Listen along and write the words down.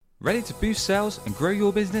Ready to boost sales and grow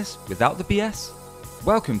your business without the BS?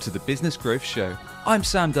 Welcome to the Business Growth Show. I'm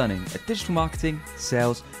Sam Dunning, a digital marketing,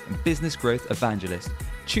 sales, and business growth evangelist.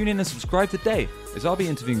 Tune in and subscribe today as I'll be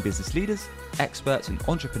interviewing business leaders, experts, and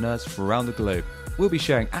entrepreneurs from around the globe. We'll be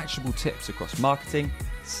sharing actionable tips across marketing,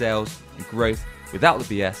 sales, and growth without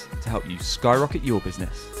the BS to help you skyrocket your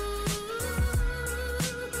business.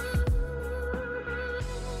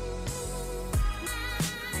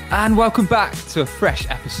 And welcome back to a fresh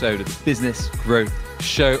episode of the Business Growth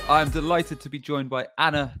Show. I'm delighted to be joined by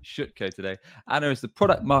Anna Shutko today. Anna is the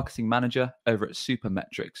product marketing manager over at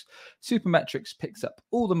Supermetrics. Supermetrics picks up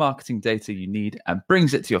all the marketing data you need and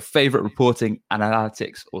brings it to your favorite reporting,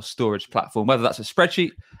 analytics, or storage platform, whether that's a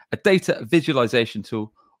spreadsheet, a data visualization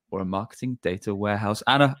tool, or a marketing data warehouse.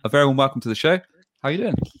 Anna, a very warm welcome to the show. How are you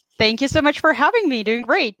doing? Thank you so much for having me. Doing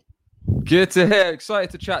great. Good to hear. Excited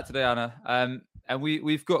to chat today, Anna. And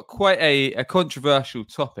we've got quite a controversial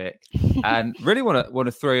topic, and really want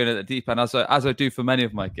to throw you in at the deep end as I do for many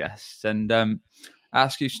of my guests, and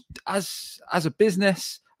ask you as a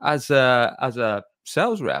business, as a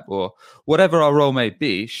sales rep, or whatever our role may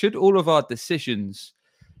be, should all of our decisions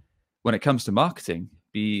when it comes to marketing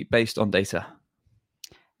be based on data?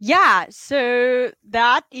 Yeah, so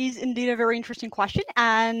that is indeed a very interesting question.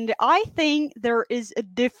 And I think there is a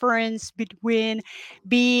difference between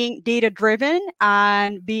being data-driven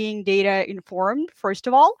and being data-informed, first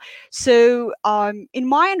of all. So in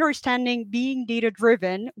my understanding, being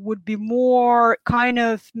data-driven would be more kind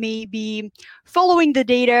of maybe following the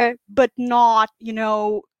data, but not,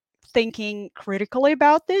 thinking critically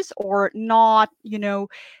about this, or not,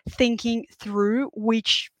 thinking through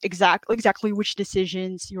exactly which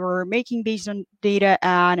decisions you're making based on data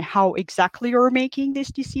and how exactly you're making these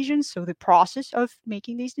decisions. So the process of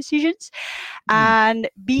making these decisions. And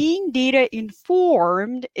being data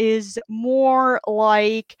informed is more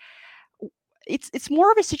like it's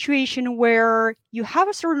more of a situation where you have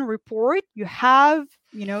a certain report, you have,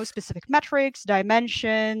 specific metrics,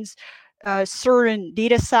 dimensions, a certain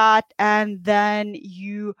data set, and then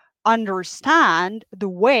you understand the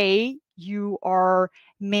way you are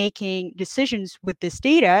making decisions with this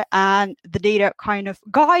data, and the data kind of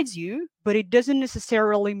guides you, but it doesn't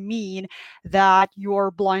necessarily mean that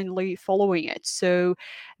you're blindly following it. So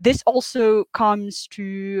this also comes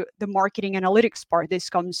to the marketing analytics part.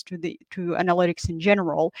 This comes to analytics in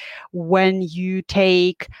general. When you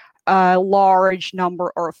take a large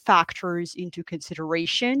number of factors into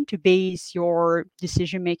consideration to base your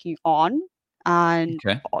decision making on, and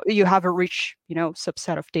you have a rich,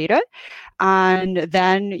 subset of data, and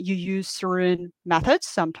then you use certain methods,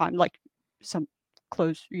 sometimes like some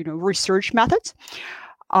close, research methods,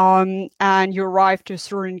 and you arrive to a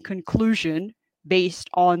certain conclusion based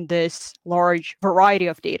on this large variety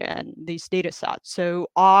of data and these data sets. So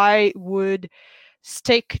I would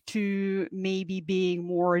stick to maybe being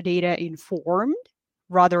more data informed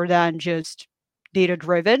rather than just data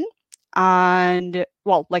driven. And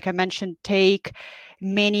well, like I mentioned, take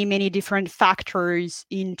many different factors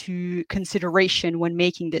into consideration when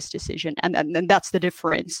making this decision. And that's the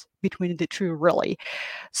difference between the two, really.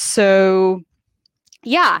 So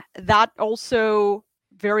yeah, that also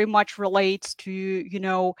very much relates to,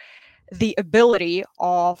 the ability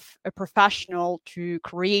of a professional to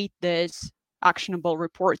create this actionable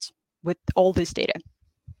reports with all this data.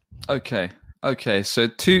 Okay. So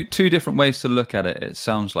two different ways to look at it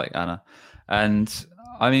sounds like, Anna. And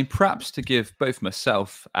I mean, perhaps to give both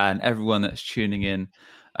myself and everyone that's tuning in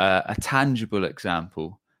a tangible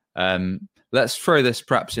example, let's throw this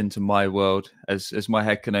perhaps into my world, as my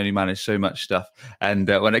head can only manage so much stuff. And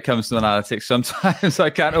when it comes to analytics, sometimes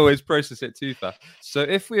I can't always process it too fast. So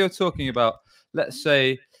if we are talking about, let's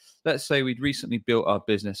say we'd recently built our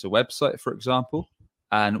business a website, for example,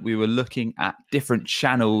 and we were looking at different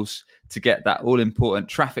channels to get that all-important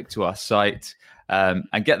traffic to our site,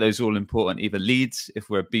 and get those all-important either leads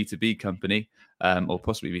if we're a B2B company, or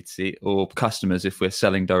possibly B2C, or customers if we're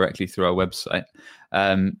selling directly through our website.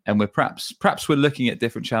 And we're perhaps we're looking at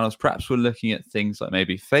different channels. Perhaps we're looking at things like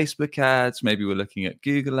maybe Facebook ads, maybe we're looking at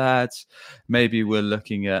Google ads, maybe we're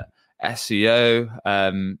looking at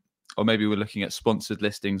SEO, or maybe we're looking at sponsored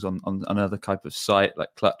listings on another type of site like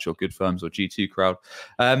Clutch or Good Firms or G2 Crowd.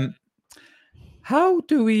 How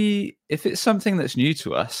do we, if it's something that's new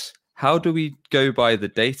to us, how do we go by the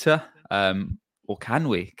data? Or can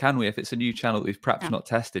we, if it's a new channel that we've perhaps not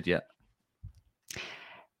tested yet?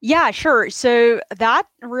 Yeah, sure. So that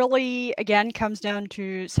really, again, comes down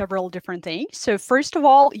to several different things. So first of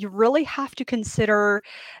all, you really have to consider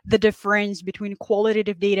the difference between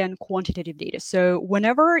qualitative data and quantitative data. So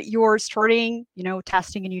whenever you're starting,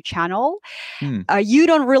 testing a new channel, Hmm. you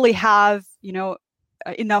don't really have,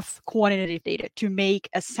 enough quantitative data to make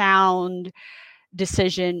a sound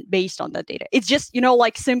decision based on that data. It's just,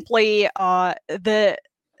 like simply the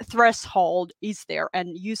threshold is there,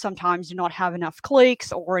 and you sometimes do not have enough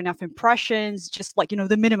clicks or enough impressions, just like,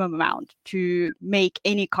 the minimum amount to make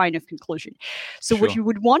any kind of conclusion. So what Sure. you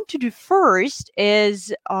would want to do first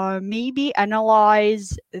is maybe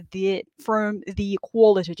analyze from the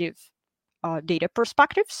qualitative data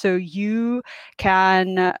perspective. So you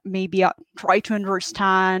can maybe try to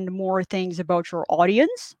understand more things about your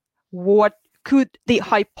audience. What could the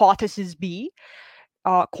hypothesis be?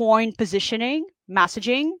 Coin positioning,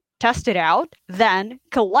 messaging, test it out, then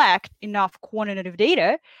collect enough quantitative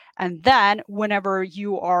data. And then whenever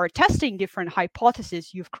you are testing different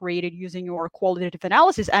hypotheses you've created using your qualitative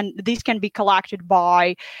analysis, and these can be collected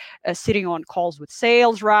by sitting on calls with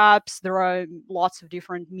sales reps. There are lots of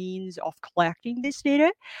different means of collecting this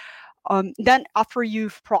data. Then after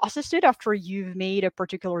you've processed it, after you've made a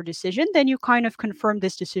particular decision, then you kind of confirm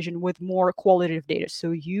this decision with more qualitative data.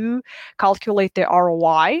 So you calculate the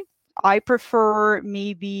ROI. I prefer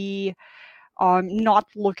maybe not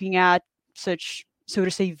looking at such, so to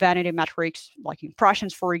say, vanity metrics like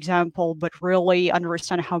impressions, for example, but really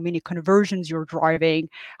understand how many conversions you're driving,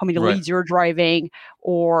 how many Right. leads you're driving,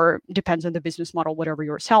 or depends on the business model, whatever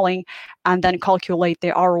you're selling, and then calculate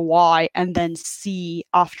the ROI, and then see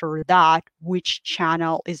after that which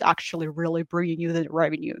channel is actually really bringing you the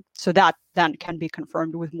revenue. So that then can be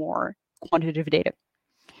confirmed with more quantitative data.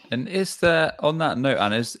 And is there, on that note,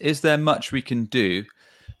 Anna, is there much we can do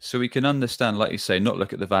so we can understand, like you say, not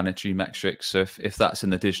look at the vanity metrics? So if that's in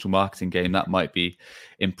the digital marketing game, that might be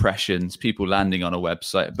impressions, people landing on a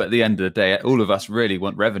website. But at the end of the day, all of us really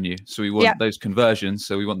want revenue. So we want those conversions.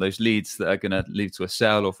 So we want those leads that are going to lead to a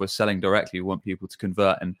sale, or if we're selling directly, we want people to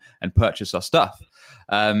convert and purchase our stuff.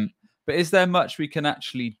 But is there much we can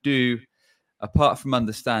actually do apart from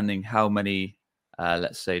understanding how many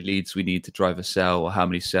let's say leads we need to drive a sale, or how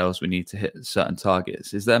many sales we need to hit certain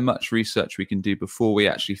targets? Is there much research we can do before we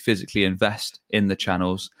actually physically invest in the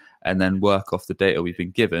channels and then work off the data we've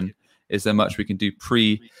been given? Is there much we can do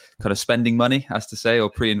pre kind of spending money, as to say,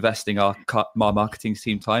 or pre-investing our marketing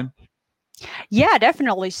team time? Yeah,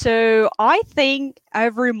 definitely. So I think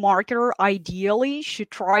every marketer ideally should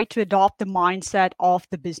try to adopt the mindset of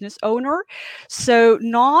the business owner. So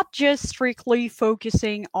not just strictly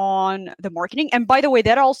focusing on the marketing. And by the way,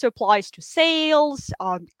 that also applies to sales,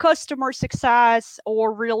 customer success,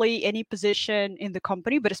 or really any position in the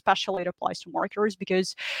company, but especially it applies to marketers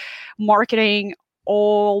because marketing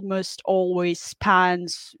almost always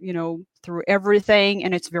spans, through everything,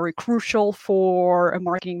 and it's very crucial for a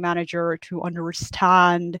marketing manager to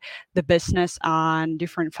understand the business and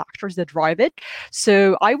different factors that drive it.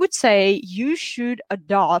 So I would say you should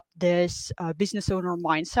adopt this business owner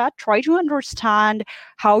mindset. Try to understand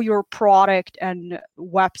how your product and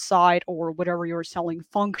website or whatever you're selling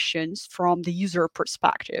functions from the user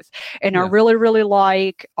perspective. And I really, really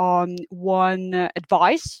like one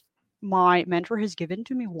advice my mentor has given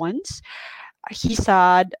to me once. He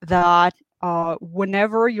said that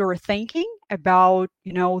whenever you're thinking about,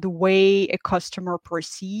 the way a customer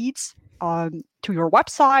proceeds to your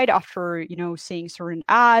website after, seeing certain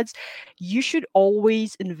ads, you should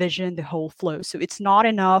always envision the whole flow. So it's not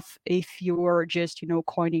enough if you're just,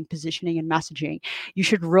 coining, positioning, and messaging. You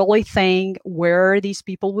should really think where these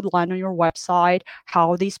people would land on your website,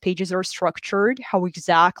 how these pages are structured, how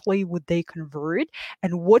exactly would they convert,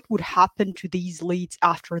 and what would happen to these leads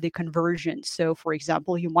after the conversion. So, for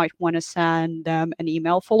example, you might want to send them an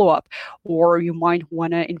email follow-up, or you might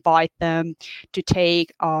want to invite them to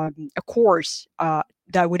take a course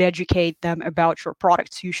that would educate them about your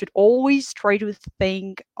products. You should always try to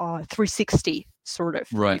think 360, sort of,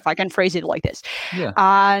 if I can phrase it like this. Yeah.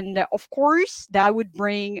 And of course, that would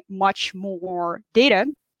bring much more data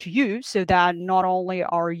to you, so that not only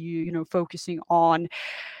are you, focusing on,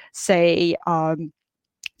 say,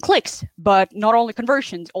 clicks, but not only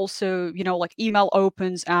conversions, also, like email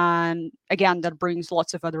opens, and again, that brings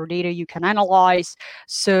lots of other data you can analyze.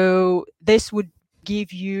 So this would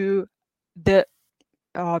give you the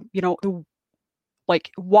the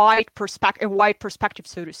wide perspective,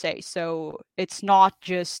 so to say. So it's not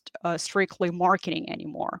just strictly marketing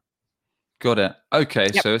anymore. Got it. Okay,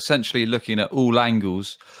 Yep, so essentially looking at all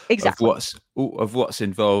angles of exactly. what's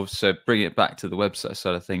involved. So bring it back to the website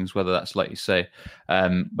side of things, whether that's like you say,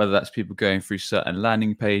 whether that's people going through certain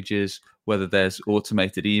landing pages, whether there's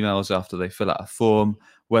automated emails after they fill out a form,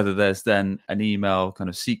 whether there's then an email kind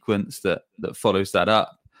of sequence that follows that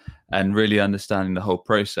up, and really understanding the whole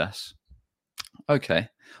process. Okay.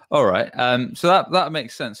 All right. So that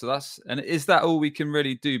makes sense. So is that all we can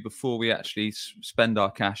really do before we actually spend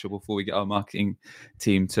our cash, or before we get our marketing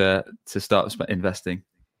team to start investing?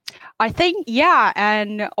 I think, yeah,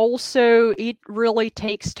 and also it really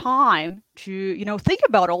takes time to, think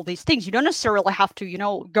about all these things. You don't necessarily have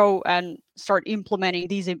to, go and start implementing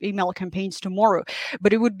these email campaigns tomorrow,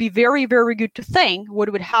 but it would be very, very good to think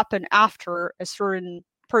what would happen after a certain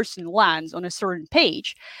person lands on a certain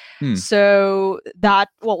page. So that,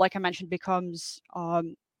 well, like I mentioned, becomes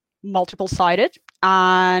multiple sided,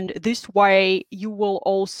 and this way you will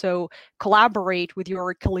also collaborate with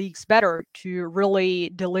your colleagues better to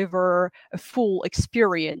really deliver a full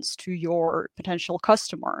experience to your potential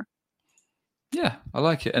customer. Yeah, I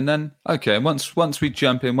like it. And then, okay, once we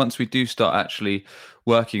jump in, once we do start actually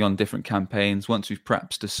working on different campaigns, once we've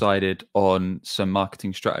perhaps decided on some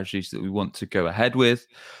marketing strategies that we want to go ahead with,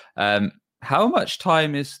 how much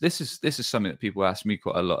time is this? Is something that people ask me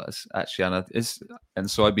quite a lot, actually, Anna. And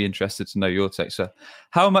so I'd be interested to know your take. So,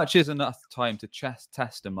 how much is enough time to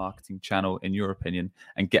test a marketing channel, in your opinion,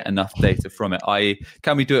 and get enough data from it? I.e.,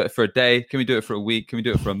 can we do it for a day? Can we do it for a week? Can we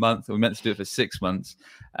do it for a month? Are we meant to do it for 6 months?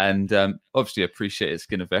 And obviously, I appreciate it's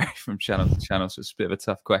going to vary from channel to channel, so it's a bit of a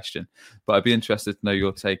tough question. But I'd be interested to know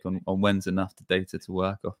your take on when's enough data to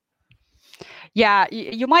work off. Yeah,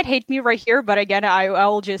 you might hate me right here, but again,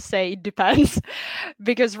 I'll just say it depends.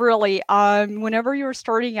 Because really, whenever you're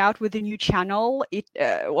starting out with a new channel, it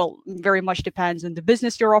very much depends on the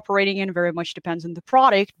business you're operating in, very much depends on the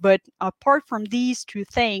product. But apart from these two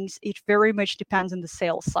things, it very much depends on the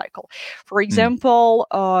sales cycle. For example,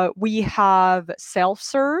 we have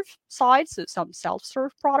self-serve sites, so some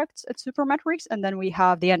self-serve products at Supermetrics, and then we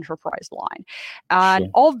have the enterprise line. And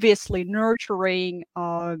obviously, nurturing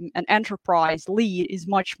an enterprise lead is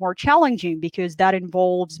much more challenging because that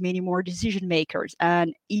involves many more decision makers,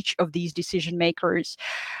 and each of these decision makers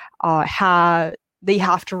have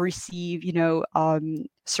to receive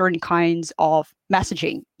certain kinds of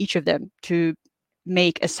messaging, each of them, to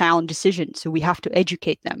make a sound decision. So we have to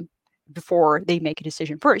educate them before they make a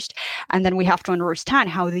decision first, and then we have to understand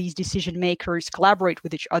how these decision makers collaborate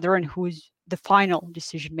with each other and who's the final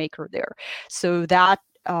decision maker there. So that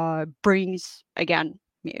brings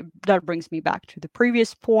me back to the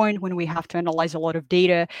previous point, when we have to analyze a lot of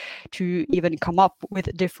data to even come up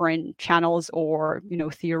with different channels or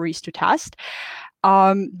theories to test.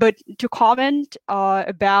 But to comment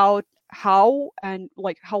about how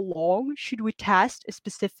long should we test a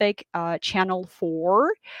specific channel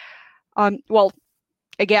for? Well,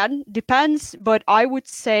 again, depends, but I would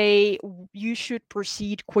say you should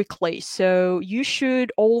proceed quickly. So you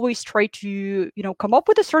should always try to, come up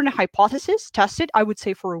with a certain hypothesis, test it, I would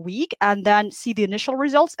say for a week, and then see the initial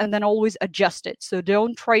results, and then always adjust it. So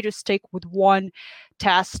don't try to stick with one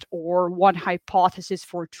test or one hypothesis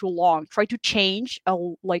for too long. Try to change a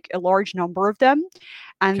large number of them,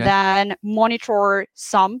 and then monitor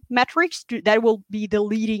some metrics that will be the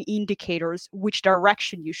leading indicators which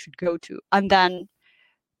direction you should go to, and then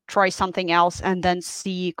try something else, and then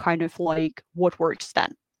see kind of what works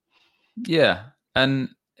then. Yeah. And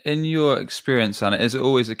in your experience, Anna, is it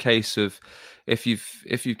always a case of if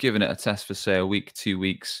you've given it a test for, say, a week, 2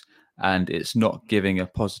 weeks, and it's not giving a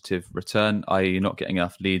positive return, i.e., you're not getting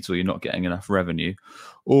enough leads or you're not getting enough revenue,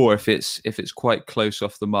 or if it's quite close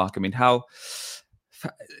off the mark? I mean, how?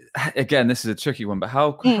 Again, this is a tricky one, but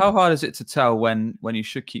how hard is it to tell when you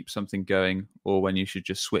should keep something going, or when you should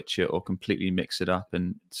just switch it or completely mix it up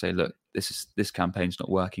and say, look, this campaign's not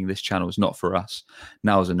working, this channel is not for us,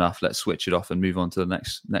 now's enough, let's switch it off and move on to the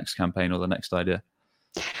next campaign or the next idea?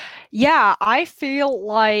 Yeah, I feel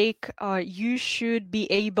like you should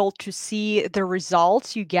be able to see the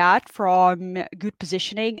results you get from good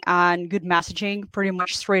positioning and good messaging pretty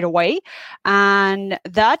much straight away. And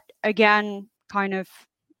that, again, kind of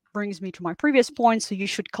brings me to my previous point. So you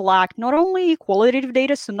should collect not only qualitative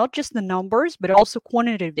data, so not just the numbers, but also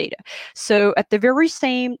quantitative data. So at the very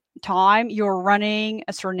same time you're running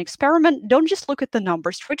a certain experiment, don't just look at the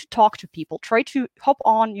numbers. Try to talk to people. Try to hop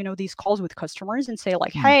on, these calls with customers and say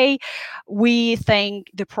hey, we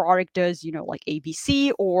think the product does,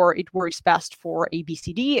 ABC, or it works best for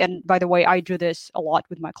ABCD. And by the way, I do this a lot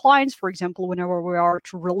with my clients. For example, whenever we are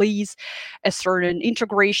to release a certain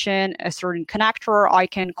integration, a certain connector, I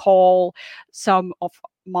can call some of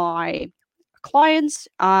my clients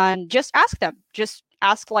and just ask them. Just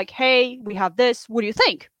ask like, hey, we have this. What do you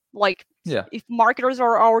think? Like, if marketers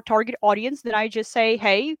are our target audience, then I just say,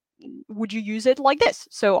 hey, would you use it like this?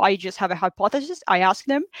 So I just have a hypothesis. I ask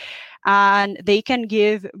them, and they can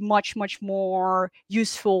give much, much more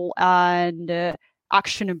useful and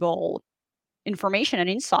actionable information and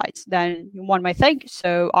insights than one might think.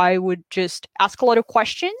 So I would just ask a lot of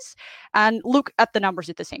questions and look at the numbers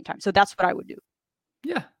at the same time. So that's what I would do.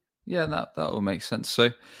 Yeah, that all makes sense.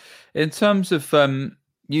 So in terms of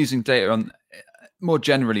using data on more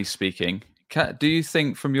generally speaking, do you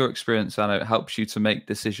think from your experience, Anna, it helps you to make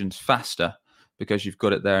decisions faster because you've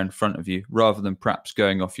got it there in front of you rather than perhaps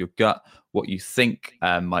going off your gut, what you think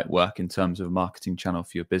might work in terms of a marketing channel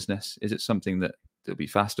for your business? Is it something that'll be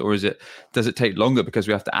faster, or does it take longer because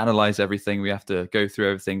we have to analyze everything, we have to go through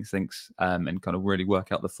everything, and kind of really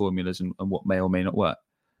work out the formulas and what may or may not work?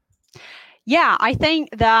 Yeah, I think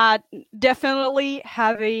that definitely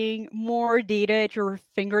having more data at your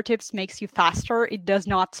fingertips makes you faster. It does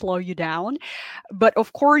not slow you down. But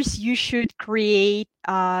of course, you should create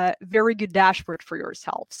a very good dashboard for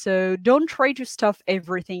yourself. So don't try to stuff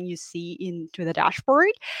everything you see into the dashboard.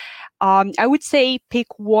 I would say pick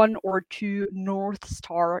one or two North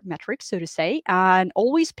Star metrics, so to say, and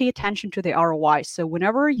always pay attention to the ROI. So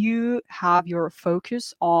whenever you have your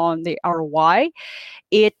focus on the ROI,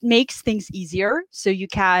 it makes things easier. So you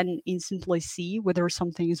can instantly see whether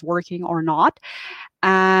something is working or not.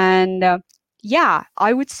 And yeah,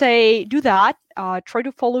 I would say do that. Try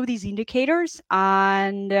to follow these indicators.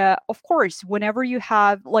 And of course, whenever you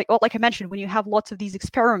have, like I mentioned, when you have lots of these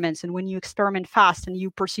experiments and when you experiment fast and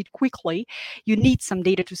you proceed quickly, you need some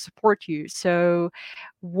data to support you. So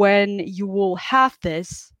when you will have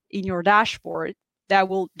this in your dashboard, that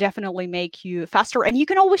will definitely make you faster. And you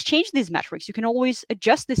can always change these metrics. You can always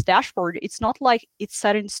adjust this dashboard. It's not like it's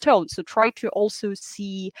set in stone. So try to also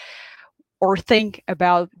see or think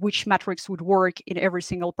about which metrics would work in every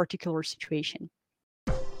single particular situation.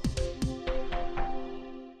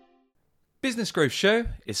 Business Growth Show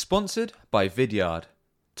is sponsored by Vidyard.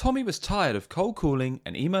 Tommy was tired of cold calling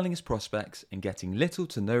and emailing his prospects and getting little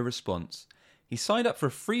to no response. He signed up for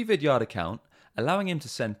a free Vidyard account, allowing him to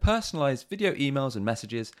send personalized video emails and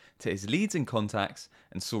messages to his leads and contacts,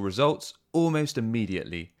 and saw results almost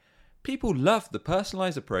immediately. People loved the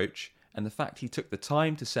personalized approach and the fact he took the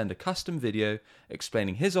time to send a custom video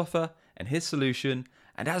explaining his offer and his solution,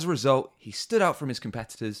 and as a result, he stood out from his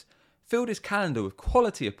competitors, filled his calendar with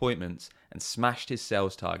quality appointments, and smashed his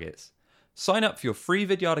sales targets. Sign up for your free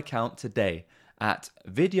Vidyard account today at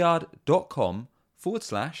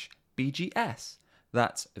vidyard.com/BGS.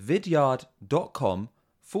 That's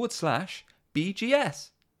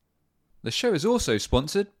vidyard.com/BGS. The show is also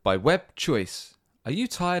sponsored by WebChoice. Are you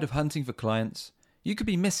tired of hunting for clients? You could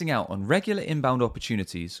be missing out on regular inbound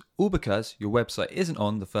opportunities, all because your website isn't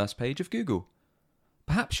on the first page of Google.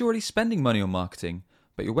 Perhaps you're already spending money on marketing,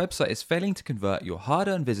 but your website is failing to convert your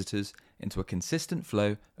hard-earned visitors into a consistent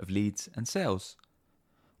flow of leads and sales.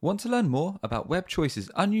 Want to learn more about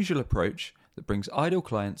WebChoice's unusual approach that brings ideal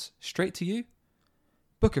clients straight to you?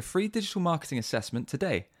 Book a free digital marketing assessment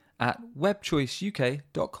today at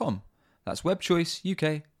webchoiceuk.com. That's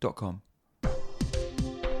webchoiceuk.com.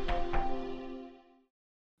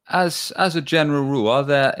 As a general rule, are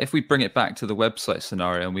there, if we bring it back to the website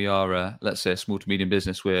scenario, and we are, let's say, a small to medium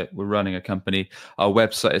business, we're running a company, our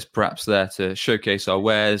website is perhaps there to showcase our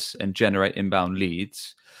wares and generate inbound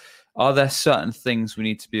leads. Are there certain things we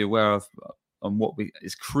need to be aware of on what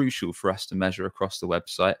is crucial for us to measure across the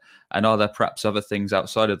website? And are there perhaps other things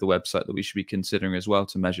outside of the website that we should be considering as well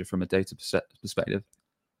to measure from a data perspective?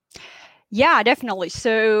 Yeah, definitely.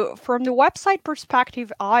 So from the website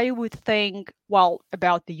perspective, I would think, well,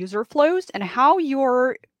 about the user flows and how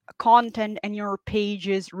your content and your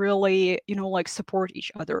pages really, support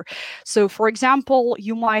each other. So for example,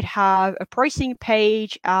 you might have a pricing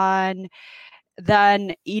page, and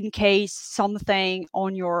then in case something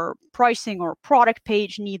on your pricing or product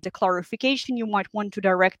page needs a clarification, you might want to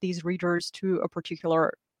direct these readers to a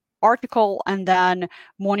particular article and then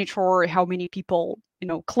monitor how many people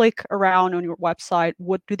click around on your website,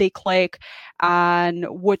 what do they click, and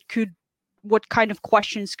what kind of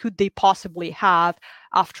questions could they possibly have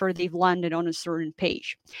after they've landed on a certain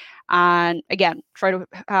page. And again, try to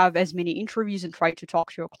have as many interviews and try to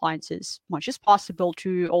talk to your clients as much as possible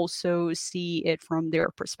to also see it from their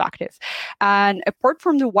perspective. And apart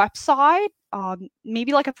from the website,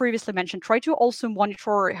 maybe like I previously mentioned, try to also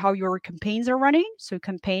monitor how your campaigns are running. So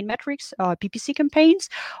campaign metrics, PPC campaigns.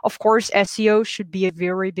 Of course, SEO should be a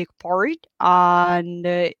very big part.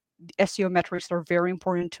 And SEO metrics are very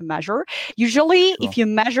important to measure. Usually, if you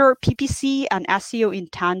measure PPC and SEO in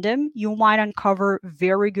tandem, you might uncover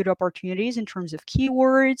very good opportunities in terms of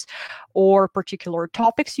keywords or particular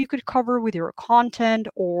topics you could cover with your content,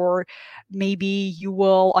 or maybe you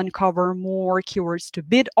will uncover more keywords to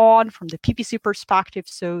bid on from the PPC perspective.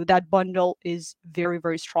 So that bundle is very,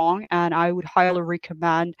 very strong. And I would highly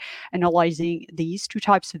recommend analyzing these two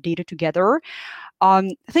types of data together.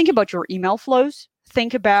 Think about your email flows.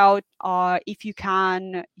 Think about if you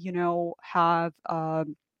can, have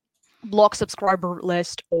blog subscriber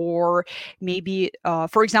list, or maybe,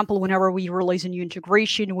 for example, whenever we release a new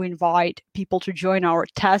integration, we invite people to join our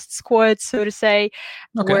test squad, so to say,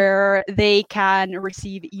 where they can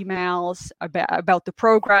receive emails about the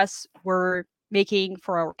progress we're making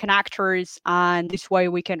for our connectors, and this way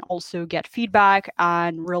we can also get feedback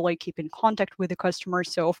and really keep in contact with the customers.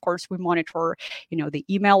 So of course we monitor, the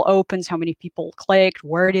email opens, how many people clicked,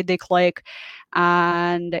 where did they click,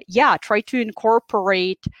 and try to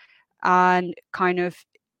incorporate and kind of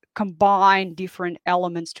combine different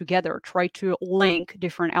elements together, try to link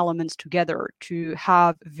different elements together to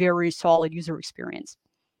have very solid user experience.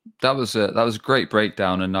 That was a great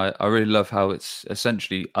breakdown, and I really love how it's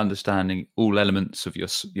essentially understanding all elements of your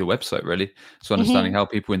website, really. So understanding how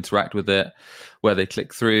people interact with it, where they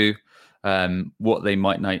click through, what they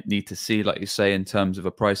might need to see, like you say, in terms of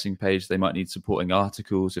a pricing page. They might need supporting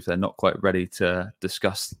articles if they're not quite ready to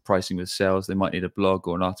discuss pricing with sales. They might need a blog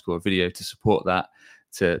or an article or video to support that,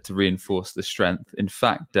 to reinforce the strength. In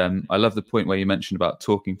fact, I love the point where you mentioned about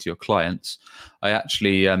talking to your clients. I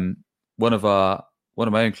actually, one of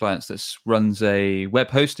my own clients that runs a web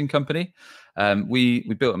hosting company, we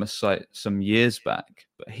built him a site some years back,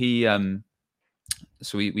 but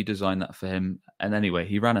so we designed that for him. And anyway,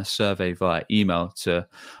 he ran a survey via email to,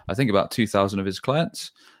 I think, about 2,000 of his clients,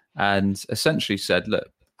 and essentially said, look,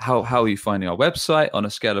 how are you finding our website on a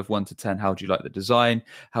scale of 1 to 10? How do you like the design?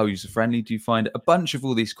 How user-friendly do you find it? A bunch of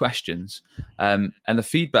all these questions. And the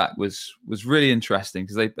feedback was really interesting,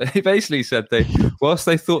 because they basically said whilst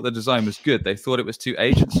they thought the design was good, they thought it was too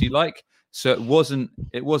agency-like. So it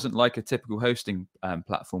wasn't like a typical hosting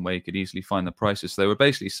platform where you could easily find the prices. So they were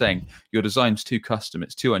basically saying your design's too custom,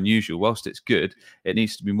 it's too unusual. Whilst it's good, it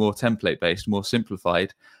needs to be more template-based, more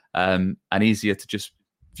simplified, and easier to just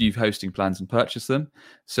view hosting plans and purchase them.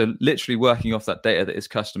 So literally working off that data that his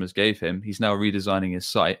customers gave him, he's now redesigning his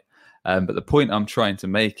site. But the point I'm trying to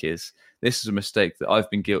make is, this is a mistake that I've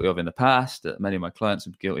been guilty of in the past, that many of my clients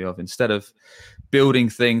have been guilty of. Instead of building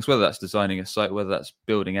things, whether that's designing a site, whether that's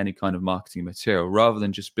building any kind of marketing material, rather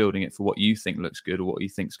than just building it for what you think looks good or what you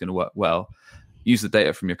think is going to work well, use the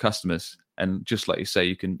data from your customers. And just like you say,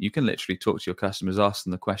 you can literally talk to your customers, ask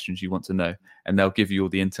them the questions you want to know, and they'll give you all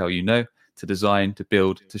the intel to design, to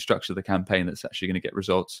build, to structure the campaign that's actually going to get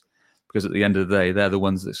results. Because at the end of the day, they're the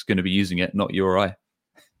ones that's going to be using it, not you or I.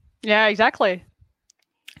 Yeah, exactly.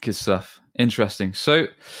 Good stuff. Interesting. So,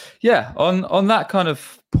 yeah, on that kind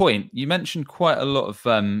of point, you mentioned quite a lot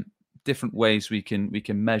of different ways we can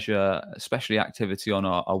measure, especially activity on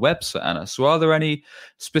our website, Anna. So, are there any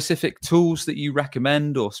specific tools that you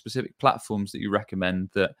recommend, or specific platforms that you recommend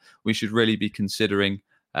that we should really be considering?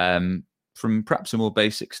 From perhaps a more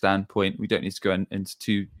basic standpoint, we don't need to go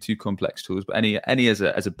into too complex tools, but any as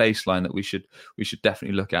a baseline that we should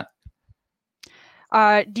definitely look at.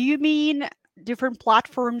 Do you mean different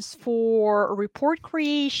platforms for report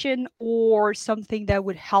creation, or something that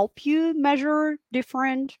would help you measure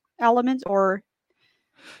different elements? Or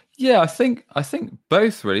yeah, I think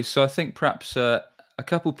both, really. So I think perhaps a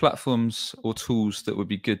couple platforms or tools that would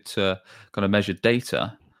be good to kind of measure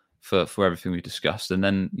data for everything we discussed, and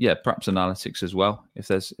then perhaps analytics as well, if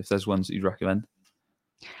there's ones that you'd recommend.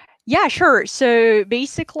 Yeah, sure. So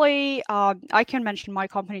basically, I can mention my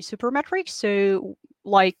company, Supermetrics. So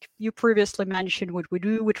like you previously mentioned, what we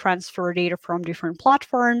do, we transfer data from different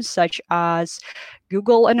platforms such as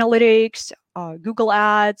Google Analytics, Google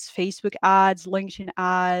Ads, Facebook Ads, LinkedIn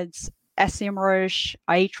Ads, SEMrush,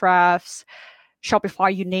 Ahrefs,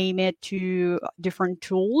 Shopify, you name it, to different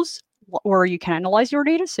tools where you can analyze your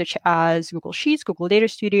data, such as Google Sheets, Google Data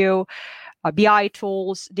Studio, BI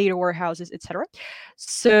tools, data warehouses, etc.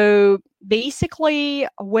 So basically,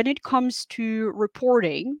 when it comes to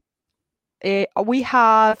reporting, we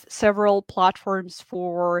have several platforms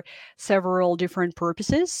for several different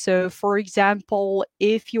purposes. So for example,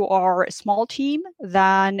 if you are a small team,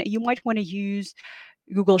 then you might want to use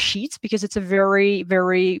Google Sheets, because it's a very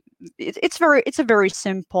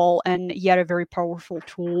simple and yet a very powerful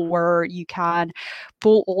tool where you can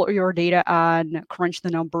pull all your data and crunch the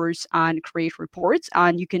numbers and create reports,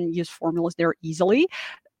 and you can use formulas there easily.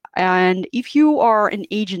 And if you are an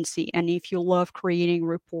agency and if you love creating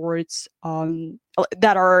reports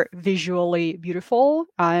that are visually beautiful,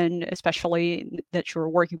 and especially that you're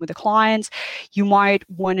working with the clients, you might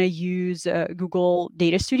want to use Google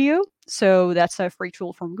Data Studio. So that's a free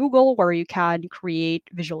tool from Google where you can create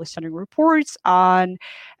visually stunning reports and,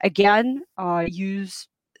 again, use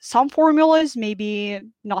some formulas, maybe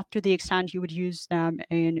not to the extent you would use them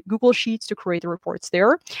in Google Sheets to create the reports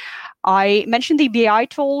there. I mentioned the BI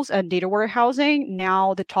tools and data warehousing.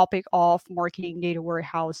 Now the topic of marketing data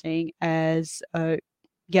warehousing is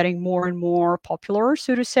getting more and more popular,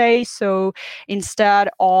 so to say. So instead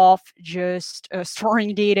of just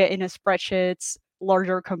storing data in a spreadsheet,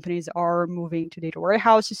 larger companies are moving to data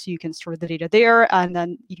warehouses, so you can store the data there, and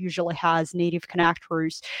then it usually has native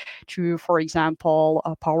connectors to, for example,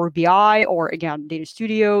 Power BI or, again, Data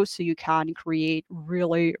Studio, so you can create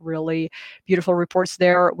really, really beautiful reports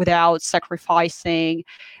there without sacrificing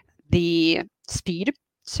the speed.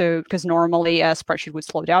 So, because normally a spreadsheet would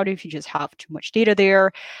slow down if you just have too much data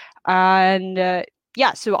there. And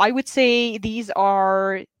yeah, so I would say these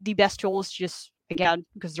are the best tools, just, again,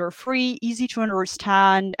 because they're free, easy to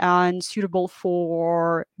understand, and suitable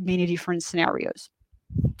for many different scenarios.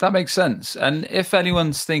 That makes sense. And if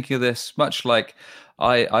anyone's thinking of this, much like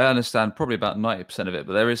I understand probably about 90% of it,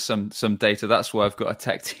 but there is some data. That's why I've got a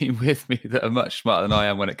tech team with me that are much smarter than I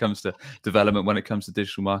am when it comes to development, when it comes to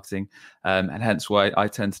digital marketing, and hence why I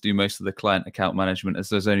tend to do most of the client account management, as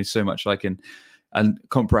there's only so much I can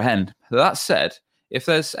comprehend. That said, if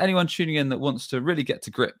there's anyone tuning in that wants to really get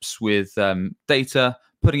to grips with data,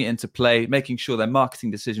 putting it into play, making sure their marketing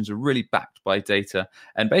decisions are really backed by data,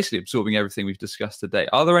 and basically absorbing everything we've discussed today,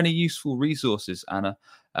 are there any useful resources, Anna,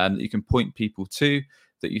 that you can point people to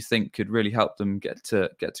that you think could really help them get to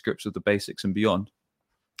grips with the basics and beyond?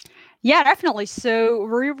 Yeah, definitely. So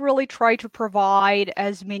we really try to provide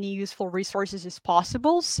as many useful resources as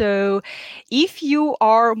possible. So if you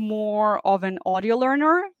are more of an audio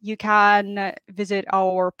learner, you can visit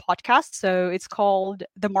our podcast. So it's called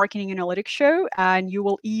The Marketing Analytics Show, and you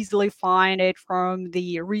will easily find it from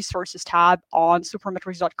the resources tab on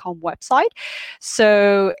supermetrics.com website.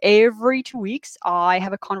 So every 2 weeks, I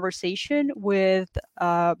have a conversation with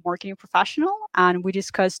a marketing professional, and we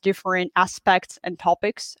discuss different aspects and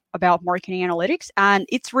topics about marketing analytics, and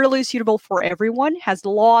it's really suitable for everyone. Has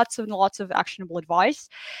lots and lots of actionable advice,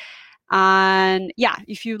 and yeah,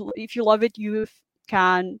 if you love it, you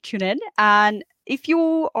can tune in. And if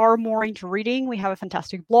you are more into reading, we have a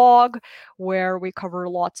fantastic blog where we cover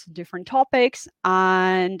lots of different topics.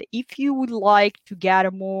 And if you would like to get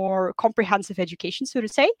a more comprehensive education, so to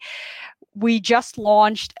say, we just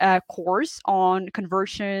launched a course on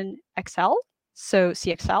Conversion Excel, so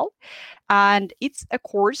CXL, and it's a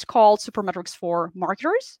course called Supermetrics for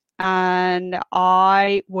Marketers. And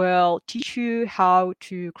I will teach you how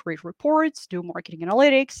to create reports, do marketing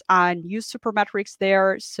analytics, and use Supermetrics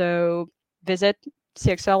there. So visit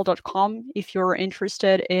cxl.com if you're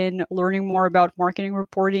interested in learning more about marketing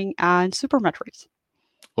reporting and Supermetrics.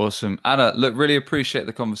 Awesome. Anna, look, really appreciate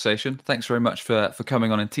the conversation. Thanks very much for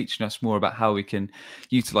coming on and teaching us more about how we can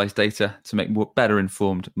utilize data to make more better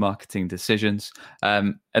informed marketing decisions.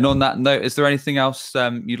 And on that note, is there anything else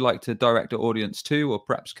you'd like to direct our audience to, or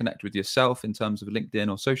perhaps connect with yourself in terms of LinkedIn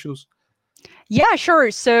or socials? Yeah, sure.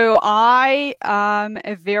 So I am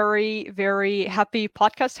a very, very happy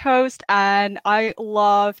podcast host, and I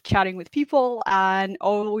love chatting with people and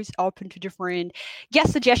always open to different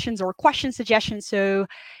guest suggestions or question suggestions. So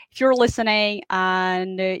if you're listening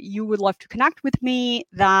and you would love to connect with me,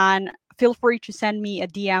 then feel free to send me a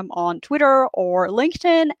DM on Twitter or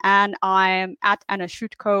LinkedIn, and I'm at Anna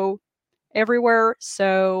Schutko everywhere.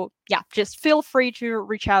 So yeah, just feel free to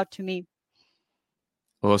reach out to me.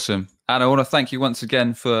 Awesome. Anna, I want to thank you once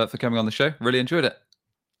again for coming on the show. Really enjoyed it.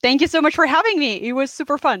 Thank you so much for having me. It was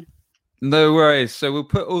super fun. No worries. So we'll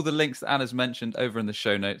put all the links that Anna's mentioned over in the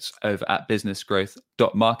show notes over at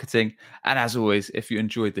businessgrowth.marketing. And as always, if you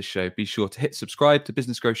enjoyed the show, be sure to hit subscribe to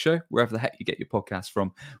Business Growth Show, wherever the heck you get your podcasts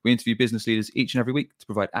from. We interview business leaders each and every week to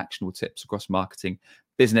provide actionable tips across marketing,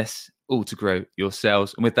 business, all to grow your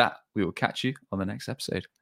sales. And with that, we will catch you on the next episode.